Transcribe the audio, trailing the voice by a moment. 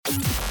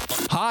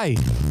Hi.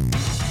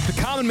 The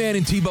Common Man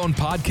and T-Bone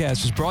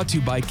podcast is brought to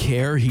you by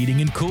Care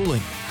Heating and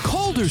Cooling.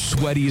 Cold or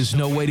sweaty is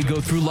no way to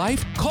go through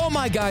life. Call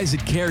my guys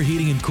at Care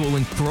Heating and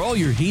Cooling for all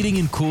your heating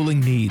and cooling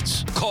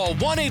needs. Call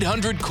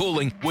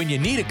 1-800-COOLING when you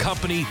need a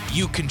company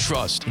you can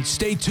trust. And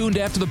stay tuned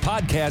after the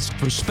podcast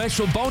for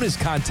special bonus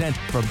content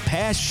from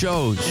past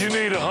shows. You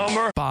need a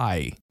Hummer?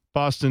 Bye.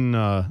 Boston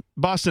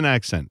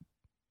accent.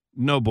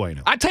 No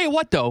bueno. I tell you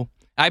what, though.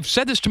 I've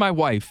said this to my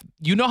wife.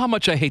 You know how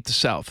much I hate the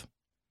South.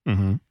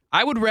 Mm-hmm.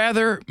 I would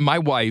rather my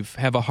wife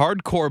have a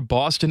hardcore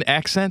Boston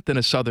accent than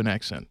a Southern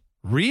accent.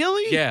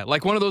 Really? Yeah,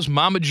 like one of those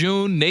Mama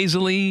June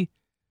nasally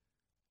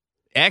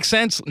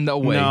accents. No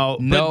way. No,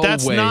 no but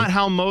that's way. not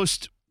how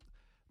most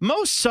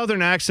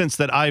Southern accents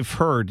that I've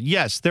heard.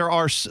 Yes, there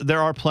are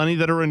plenty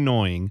that are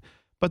annoying,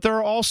 but there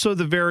are also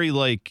the very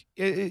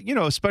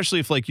especially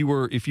if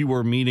you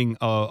were meeting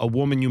a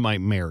woman you might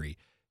marry.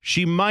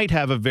 She might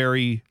have a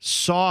very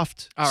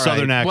soft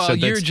Southern accent well,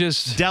 you're that's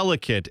just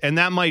delicate, and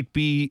that might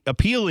be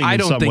appealing I in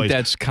don't some think ways.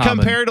 that's common.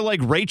 Compared to like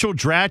Rachel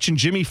Dratch and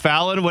Jimmy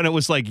Fallon when it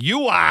was like,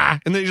 you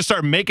are, and they just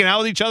start making out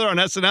with each other on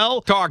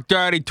SNL. Talk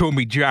dirty to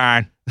me,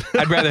 John.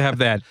 I'd rather have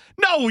that.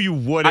 No, you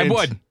wouldn't. I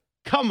would.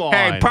 Come on.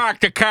 Hey,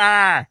 park the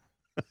car.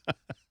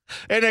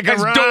 In a Let's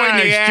garage, do it in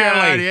the John.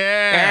 alley.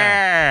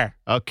 Yeah.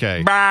 Yeah.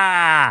 Okay.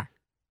 Bah.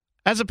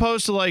 As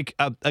opposed to like,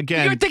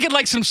 again. You're thinking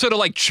like some sort of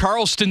like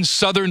Charleston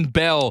Southern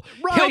Belle.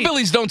 Right.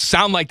 Hillbillies don't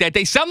sound like that.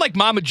 They sound like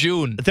Mama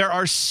June. There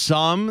are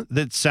some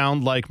that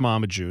sound like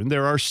Mama June.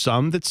 There are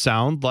some that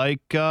sound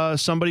like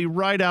somebody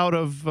right out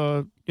of,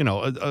 a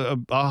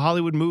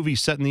Hollywood movie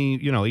set in the,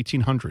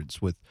 1800s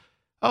with,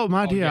 oh,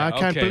 my dear, yeah, I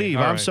can't okay, believe.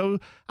 all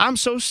I'm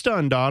so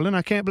stunned, darling.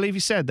 I can't believe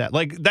you said that.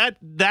 Like that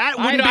would be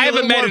I a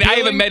little more I haven't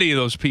appealing. met any of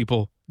those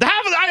people.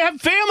 I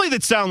have family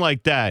that sound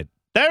like that.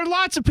 There are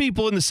lots of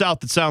people in the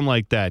South that sound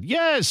like that.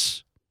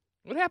 Yes.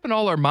 What happened to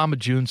all our Mama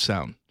June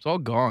sound? It's all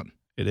gone.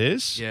 It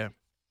is? Yeah.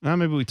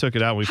 Maybe we took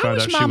it out and we How found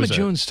is out Mama she was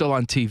June still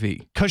on TV?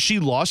 because she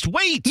lost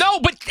weight. No,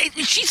 but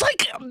she's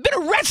like been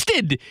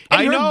arrested.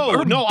 And I know.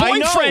 Her No, I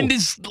know. boyfriend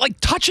is like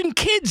touching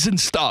kids and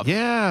stuff.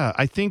 Yeah,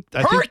 I think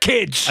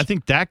Kids. I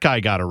think that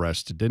guy got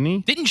arrested, didn't he?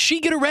 Didn't she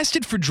get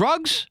arrested for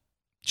drugs?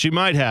 She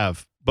might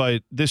have,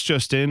 but this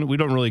just in, we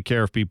don't really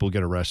care if people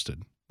get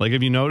arrested. Like,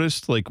 have you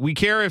noticed? Like, we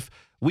care if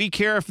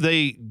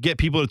they get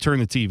people to turn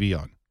the TV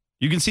on.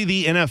 You can see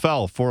the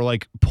NFL for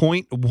like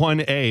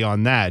 0.1A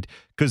on that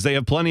because they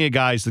have plenty of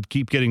guys that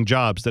keep getting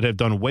jobs that have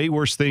done way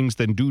worse things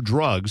than do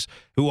drugs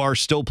who are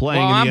still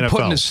playing in the I'm NFL.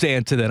 putting a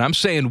stand to that. I'm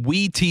saying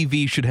we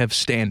TV should have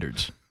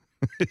standards.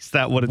 Is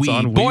that what it's We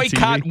on?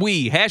 boycott TV?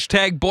 we.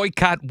 Hashtag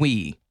boycott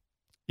we.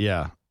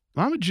 Yeah.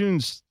 Mama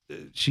June's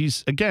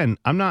she's again,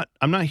 I'm not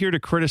here to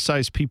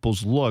criticize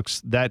people's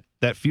looks. That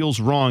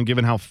feels wrong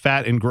given how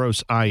fat and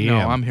gross I am.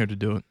 No, I'm here to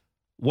do it.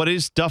 What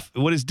is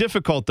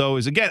difficult though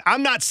is again,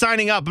 I'm not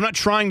signing up. I'm not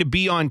trying to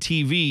be on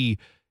TV.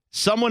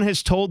 Someone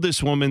has told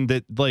this woman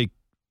that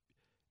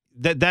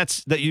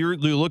you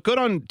look good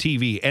on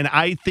TV, and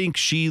I think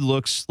she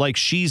looks like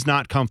she's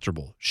not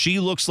comfortable. She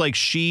looks like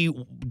she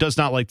does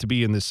not like to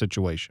be in this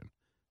situation.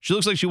 She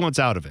looks like she wants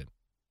out of it.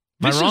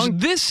 Am I wrong?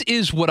 This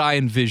is what I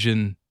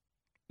envision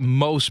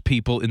most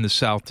people in the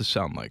South to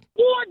sound like.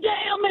 War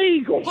damn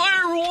eagle! Hey,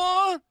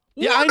 everyone.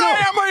 Yeah, I know.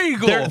 Damn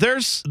eagle.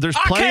 There's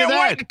I plenty can't of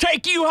that. wait to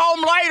take you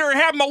home later and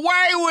have my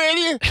way with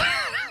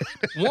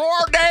you. War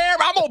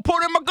damn, I'm going to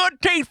put in my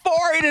good teeth for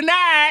you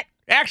tonight.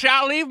 Actually,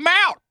 I'll leave them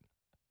out.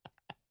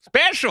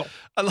 Special.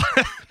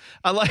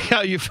 I like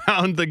how you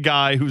found the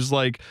guy who's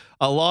like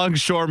a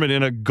longshoreman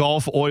in a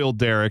Gulf oil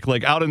derrick,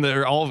 like out in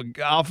the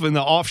off in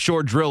the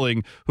offshore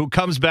drilling, who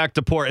comes back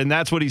to port, and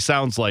that's what he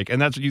sounds like,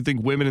 and that's what you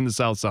think women in the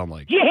South sound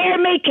like. You hear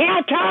me,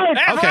 cowtoes?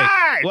 That's Okay,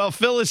 right. well,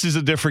 Phyllis is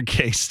a different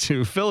case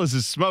too. Phyllis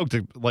has smoked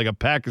like a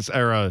pack of,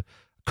 or a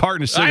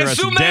carton of I cigarettes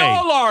assume a day. they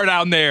all are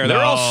down there.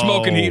 They're all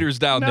smoking heaters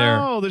down there.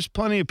 No, there's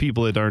plenty of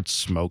people that aren't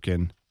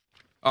smoking.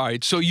 All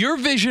right, so your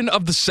vision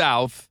of the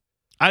South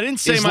I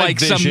didn't say is my like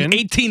vision. some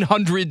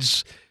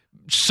 1800s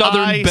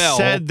Southern I belle.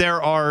 said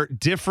there are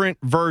different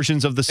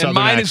versions of the Southern and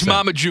mine accent. is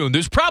Mama June.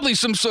 There's probably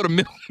some sort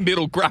of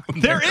middle ground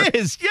there. There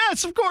is.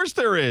 Yes, of course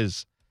there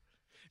is.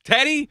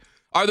 Teddy,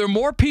 are there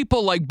more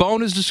people like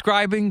Bone is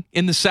describing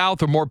in the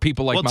South or more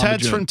people like Well, Mama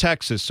Ted's June? from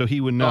Texas, so he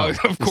would know.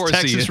 Oh, of course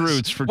Texas he is.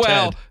 roots for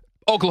well, Ted.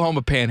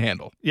 Oklahoma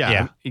Panhandle.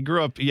 Yeah, he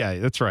grew up. Yeah,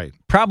 that's right.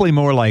 Probably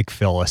more like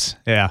Phyllis.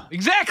 Yeah.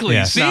 Exactly.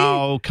 Yeah. See?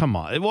 No, come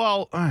on.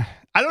 Well,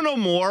 I don't know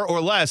more or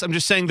less. I'm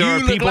just saying there you are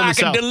look people in the like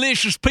a South.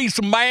 delicious piece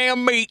of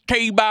man meat,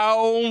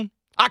 T-Bone.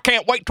 I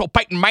can't wait till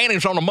Peyton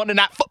Manning's on a Monday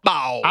Night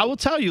Football. I will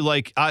tell you,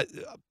 like,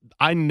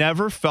 I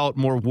never felt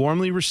more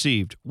warmly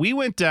received. We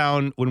went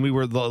down when we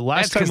were the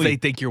last That's time because we they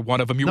think you're one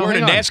of them. You're No,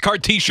 wearing a hang on.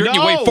 NASCAR T-shirt and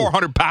you weigh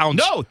 400 pounds.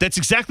 No, that's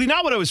exactly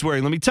not what I was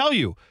wearing. Let me tell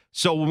you.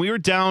 So when we were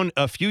down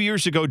a few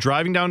years ago,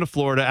 driving down to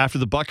Florida after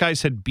the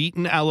Buckeyes had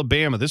beaten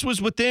Alabama, this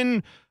was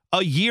within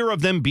a year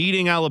of them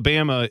beating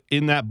Alabama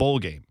in that bowl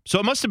game. So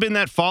it must have been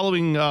that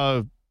following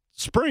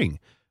spring.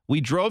 We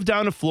drove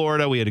down to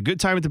Florida. We had a good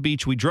time at the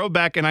beach. We drove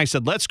back, and I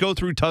said, let's go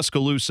through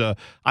Tuscaloosa.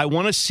 I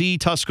want to see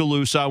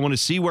Tuscaloosa. I want to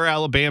see where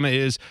Alabama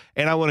is,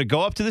 and I want to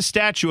go up to the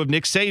statue of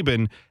Nick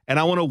Saban, and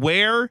I want to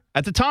wear,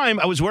 at the time,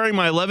 I was wearing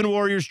my 11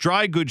 Warriors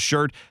dry goods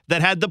shirt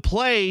that had the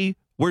play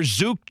where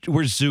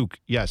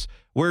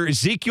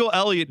Ezekiel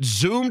Elliott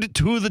zoomed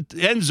to the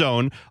end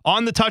zone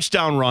on the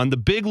touchdown run, the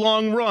big,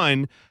 long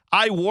run.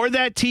 I wore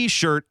that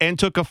T-shirt and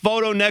took a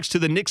photo next to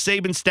the Nick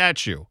Saban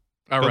statue.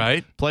 All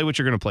right. Play what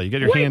you're going to play. You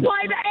got your hand. We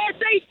play the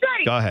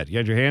SEC. Go ahead. You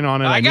had your hand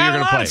on it. I knew you got were a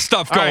gonna lot play of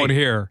stuff All going right.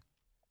 here.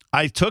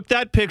 I took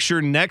that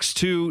picture next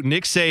to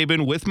Nick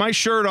Saban with my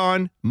shirt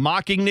on,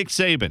 mocking Nick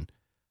Saban.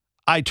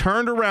 I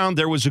turned around.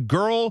 There was a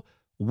girl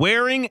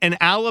wearing an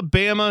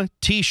Alabama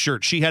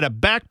T-shirt. She had a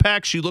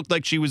backpack. She looked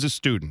like she was a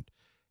student.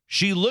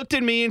 She looked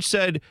at me and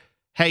said,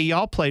 hey,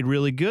 y'all played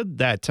really good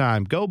that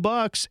time. Go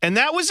Bucks. And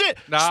that was it.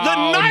 No, it's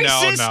the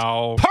nicest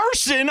no.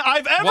 person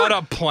I've ever. What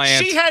a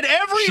plant. She had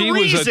every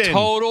reason. She was a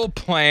total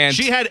plant.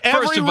 She had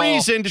every First of all,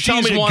 reason to tell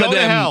me she's to one go of to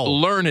them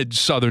hell. learned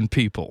Southern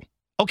people.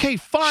 Okay,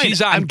 fine.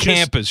 She's on I'm just-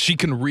 campus. She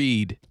can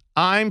read.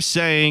 I'm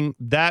saying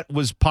that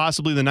was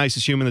possibly the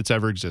nicest human that's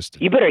ever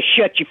existed. You better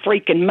shut your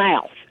freaking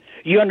mouth.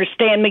 You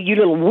understand me, you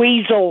little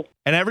weasel?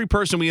 And every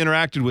person we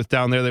interacted with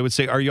down there, they would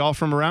say, are y'all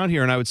from around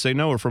here? And I would say,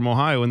 no, we're from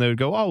Ohio. And they would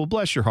go, oh, well,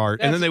 bless your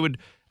heart. And then they would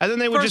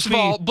First just of be.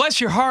 all,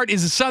 bless your heart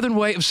is a Southern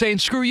way of saying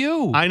screw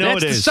you. I know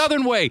That's it the is.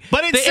 Southern way.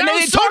 But it and they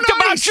sounds so talked nice.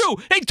 about you.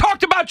 They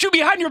talked about you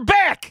behind your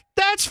back.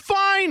 That's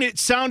fine. It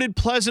sounded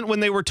pleasant when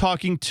they were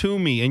talking to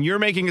me. And you're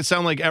making it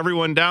sound like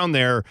everyone down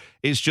there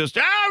is just,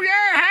 oh,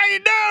 yeah, how you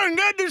doing?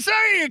 Good to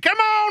see you. Come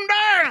on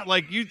down.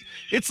 Like,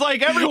 it's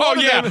like everyone.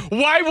 Oh, yeah.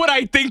 Why would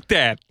I think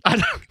that?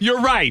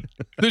 You're right.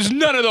 There's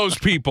none of those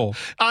people.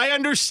 I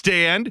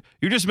understand.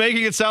 You're just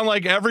making it sound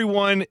like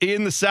everyone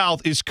in the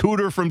South is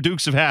Cooter from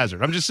Dukes of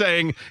Hazzard. I'm just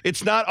saying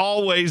it's not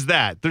always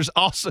that. There's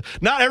also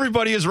not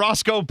everybody is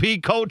Roscoe P.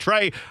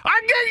 Coltrane.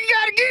 You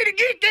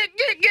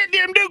gotta get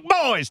them Duke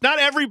boys. Not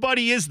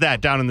everybody is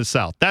that down in the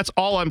South. That's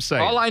all I'm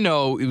saying. All I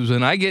know is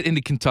when I get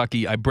into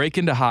Kentucky, I break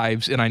into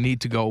hives and I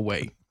need to go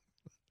away.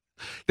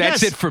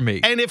 That's Yes. it for me.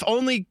 And if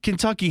only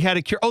Kentucky had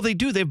a cure. Oh, they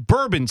do. They have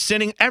bourbon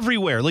sitting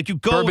everywhere. Like you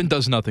go. Bourbon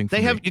does nothing for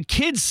They me. have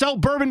kids sell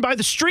bourbon by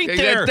the street Yeah,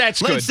 there.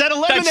 that's good. Instead of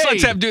lemonade.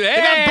 Let's have do that.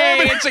 They got Hey,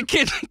 bourbon. it's a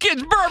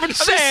kid's bourbon I'm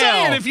sale. just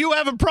saying, if you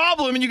have a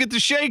problem and you get the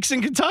shakes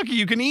in Kentucky,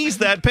 you can ease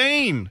that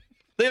pain.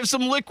 They have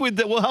some liquid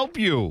that will help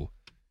you.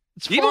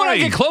 It's Even when I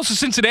fine. get close to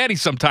Cincinnati,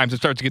 sometimes I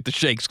start to get the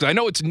shakes because I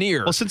know it's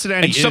near. Well,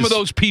 Cincinnati and some is- of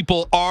those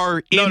people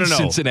are in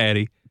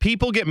Cincinnati.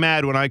 People get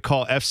mad when I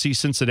call FC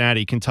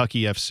Cincinnati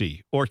Kentucky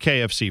FC or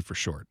KFC for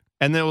short.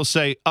 And they will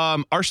say,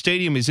 our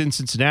stadium is in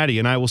Cincinnati.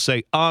 And I will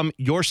say,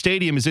 your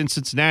stadium is in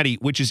Cincinnati,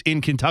 which is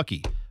in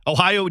Kentucky.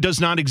 Ohio does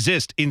not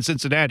exist in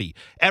Cincinnati.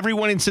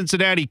 Everyone in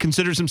Cincinnati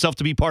considers himself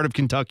to be part of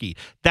Kentucky.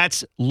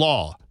 That's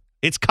law.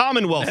 It's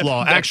Commonwealth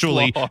law, That's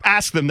actually. law.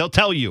 Ask them. They'll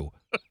tell you.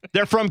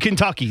 They're from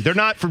Kentucky. They're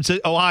not from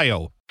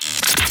Ohio.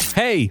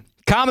 Hey,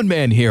 Common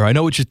Man here. I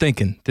know what you're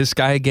thinking. This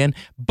guy again.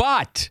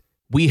 But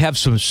we have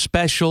some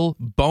special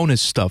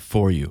bonus stuff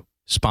for you.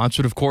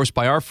 Sponsored, of course,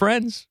 by our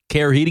friends,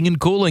 Care Heating and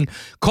Cooling.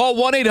 Call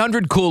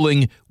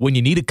 1-800-COOLING when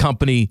you need a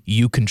company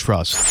you can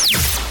trust.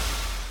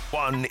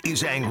 One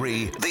is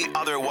angry, the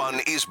other one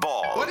is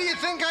bald. What do you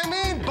think I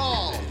mean,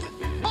 bald?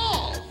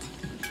 Bald!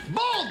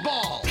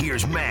 Bald!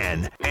 Here's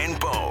Man and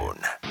Bone.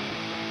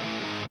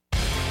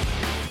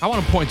 I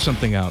want to point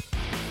something out.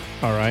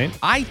 All right.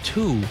 I,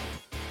 too,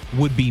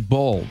 would be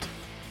bald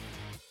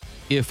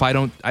if I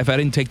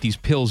didn't take these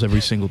pills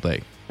every single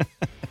day.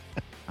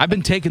 I've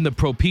been taking the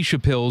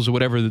Propecia pills or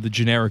whatever the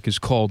generic is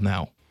called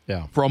now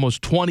Yeah. for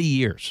almost 20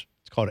 years.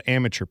 It's called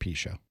amateur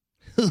Pisha.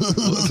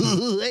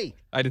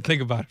 I didn't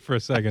think about it for a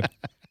second.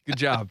 Good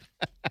job.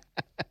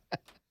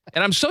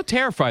 And I'm so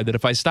terrified that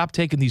if I stop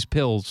taking these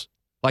pills,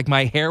 like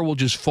my hair will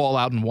just fall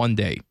out in one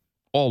day.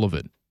 All of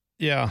it.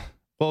 Yeah.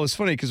 Well, it was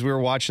funny because we were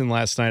watching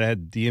last night. I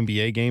had the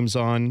NBA games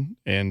on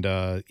and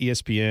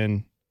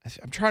ESPN.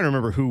 I'm trying to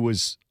remember who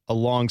was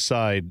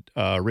alongside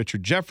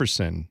Richard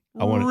Jefferson.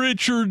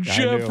 Richard I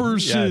knew.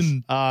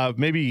 Jefferson. Yes.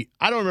 Maybe,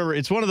 I don't remember.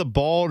 It's one of the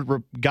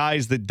bald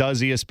guys that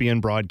does ESPN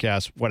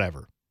broadcasts,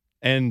 whatever.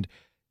 And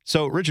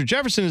so Richard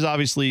Jefferson is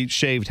obviously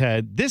shaved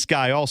head. This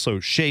guy also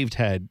shaved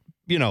head,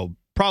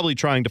 probably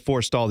trying to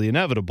forestall the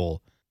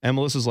inevitable. And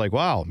Melissa's like,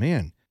 wow,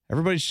 man,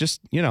 everybody's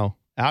just,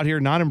 out here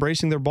not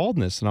embracing their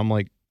baldness. And I'm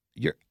like,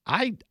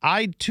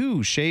 I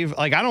too shave.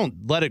 Like, I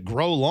don't let it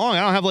grow long.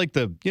 I don't have like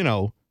the,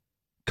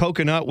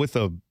 coconut with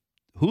a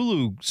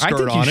Hulu skirt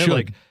think you on it. should.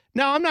 Like,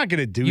 no, I'm not going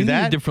to do You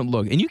that. need a different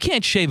look. And you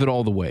can't shave it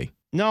all the way.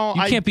 No,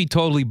 You can't be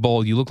totally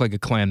bald. You look like a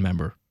Klan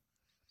member.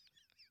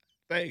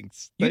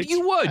 Thanks.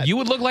 You would. You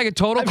would look like a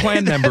total I mean,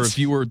 Klan member that's- if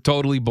you were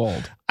totally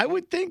bald. I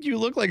would think you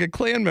look like a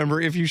Klan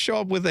member if you show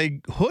up with a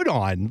hood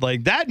on.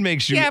 Like, that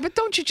makes you. Yeah, but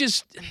don't you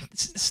just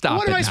stop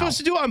What it am I now. supposed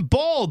to do? I'm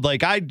bald.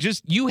 Like,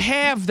 You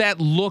have that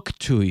look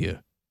to you.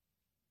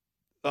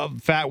 a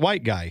fat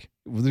white guy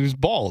who's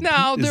bald.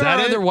 No, Is there that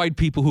are it? other white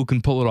people who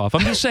can pull it off.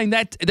 I'm just saying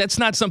that's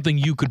not something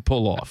you could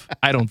pull off.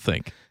 I don't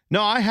think.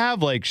 No, I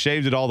have like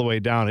shaved it all the way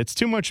down. It's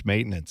too much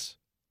maintenance.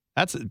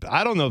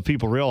 I don't know if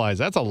people realize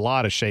that's a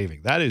lot of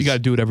shaving. That is, You got to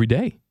do it every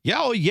day. yeah,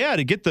 oh yeah,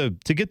 to get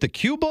the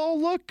cue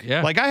ball look.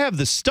 Yeah. Like I have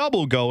the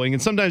stubble going,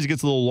 and sometimes it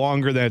gets a little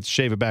longer. Then I have to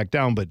shave it back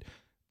down. But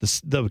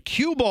the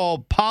cue ball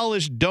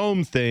polished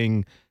dome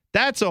thing,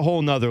 that's a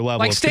whole nother level.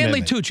 Like of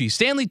Stanley commitment. Tucci.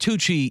 Stanley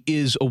Tucci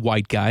is a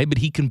white guy, but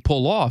he can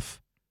pull off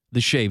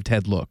the shaved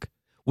head look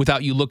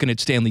without you looking at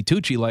Stanley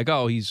Tucci like,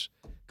 oh, he's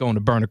going to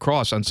burn a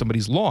cross on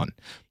somebody's lawn.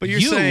 But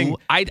you're saying-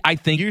 I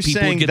think you're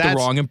people saying get the that's-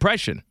 wrong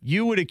impression.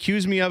 You would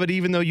accuse me of it,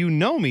 even though you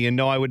know me and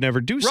know I would never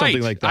do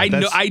something like that. I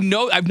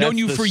know. I've known that's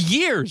you the- for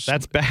years.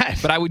 That's bad.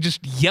 But I would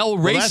just yell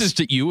that's-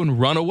 racist at you and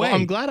run away. Well,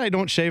 I'm glad I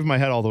don't shave my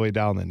head all the way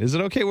down. Then is it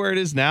okay where it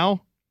is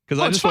now?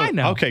 Because Oh, it's fine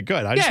now. Okay,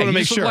 good. I yeah, just want to you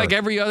make just sure. look like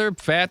every other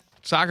fat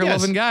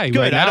soccer-loving guy Good.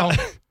 right now.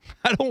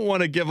 I don't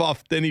want to give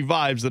off any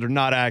vibes that are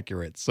not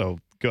accurate. So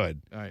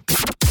good. All right.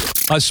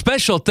 A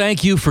special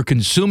thank you for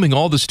consuming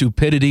all the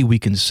stupidity we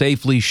can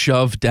safely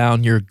shove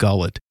down your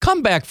gullet.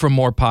 Come back for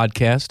more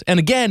podcast. And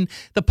again,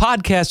 the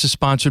podcast is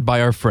sponsored by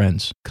our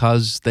friends,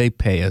 because they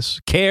pay us.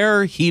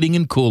 Care Heating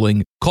and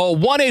Cooling. Call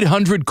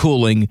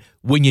 1-800-COOLING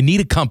when you need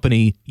a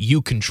company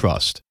you can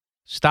trust.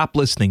 Stop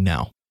listening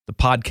now. The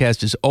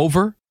podcast is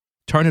over.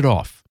 Turn it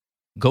off.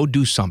 Go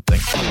do something.